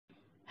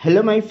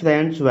Hello my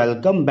friends,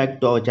 welcome back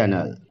to our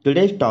channel.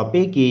 Today's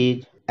topic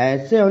is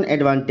essay on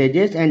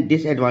advantages and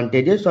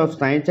disadvantages of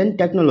science and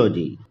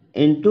technology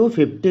into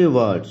 50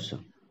 words.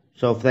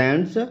 So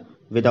friends,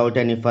 without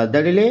any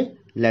further delay,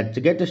 let's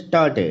get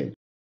started.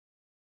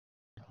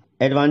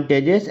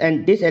 Advantages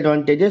and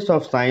disadvantages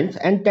of science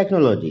and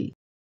technology.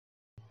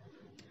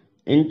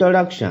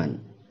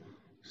 Introduction.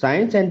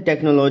 Science and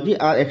technology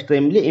are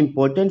extremely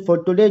important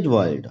for today's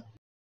world.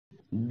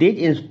 These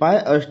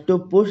inspire us to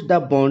push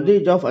the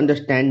boundaries of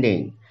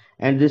understanding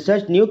and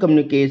research new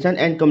communication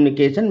and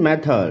communication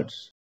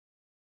methods.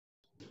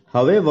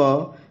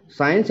 However,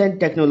 science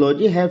and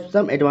technology have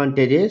some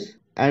advantages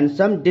and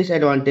some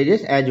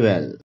disadvantages as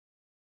well.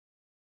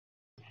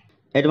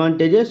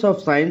 Advantages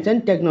of science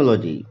and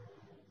technology.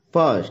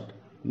 First,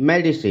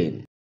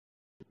 medicine.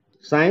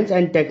 Science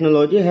and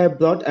technology have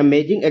brought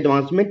amazing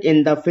advancement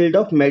in the field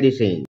of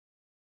medicine.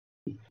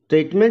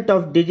 Treatment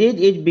of disease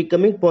is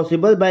becoming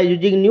possible by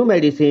using new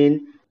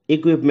medicine,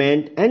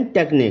 equipment and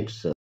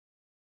techniques.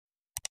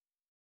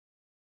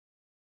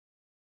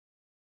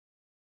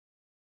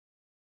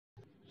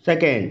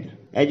 Second,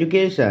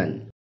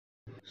 education.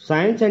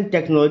 Science and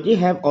technology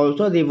have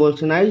also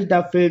revolutionized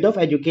the field of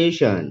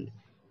education.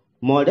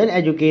 Modern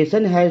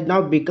education has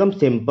now become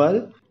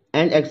simple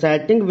and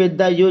exciting with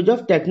the use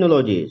of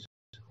technologies.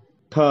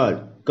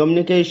 Third,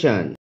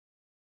 communication.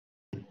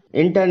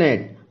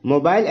 Internet,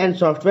 mobile and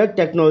software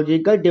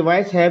technological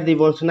devices have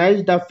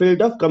revolutionized the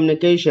field of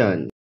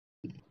communication.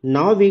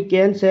 Now we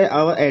can share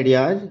our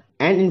ideas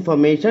and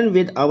information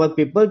with our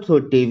people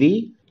through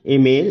TV,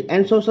 email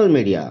and social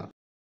media.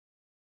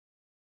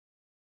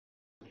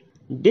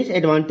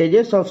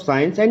 Disadvantages of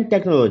science and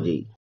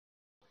technology.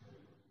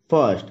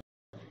 First,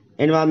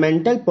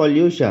 environmental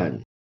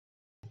pollution.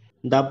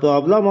 The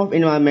problem of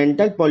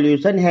environmental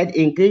pollution has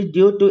increased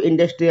due to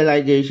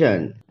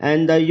industrialization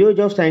and the use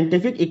of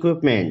scientific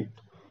equipment.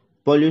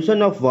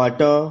 Pollution of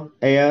water,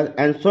 air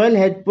and soil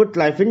has put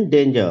life in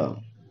danger.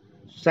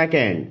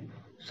 Second,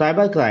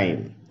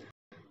 cybercrime.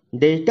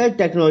 Digital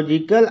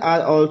technological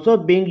are also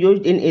being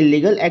used in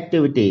illegal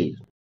activities.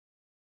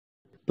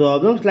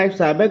 Problems like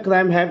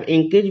cybercrime have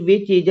increased,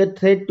 which is a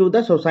threat to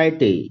the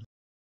society.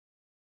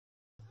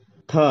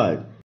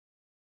 Third,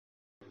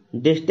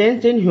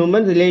 distance in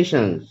human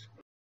relations.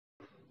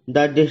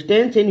 The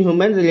distance in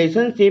human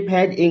relationship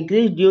has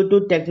increased due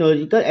to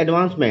technological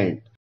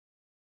advancement.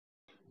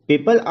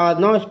 People are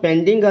now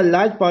spending a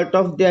large part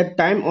of their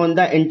time on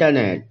the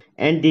internet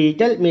and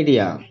digital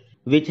media,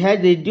 which has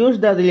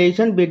reduced the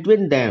relation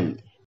between them.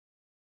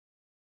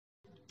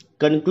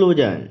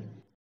 Conclusion.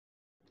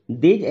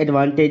 These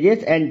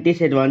advantages and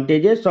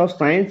disadvantages of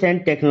science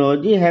and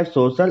technology have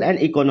social and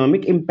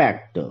economic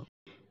impact.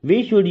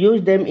 We should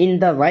use them in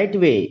the right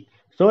way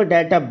so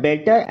that a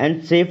better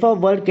and safer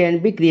world can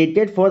be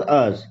created for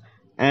us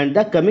and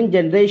the coming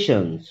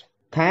generations.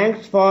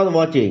 Thanks for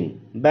watching.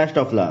 Best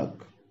of luck.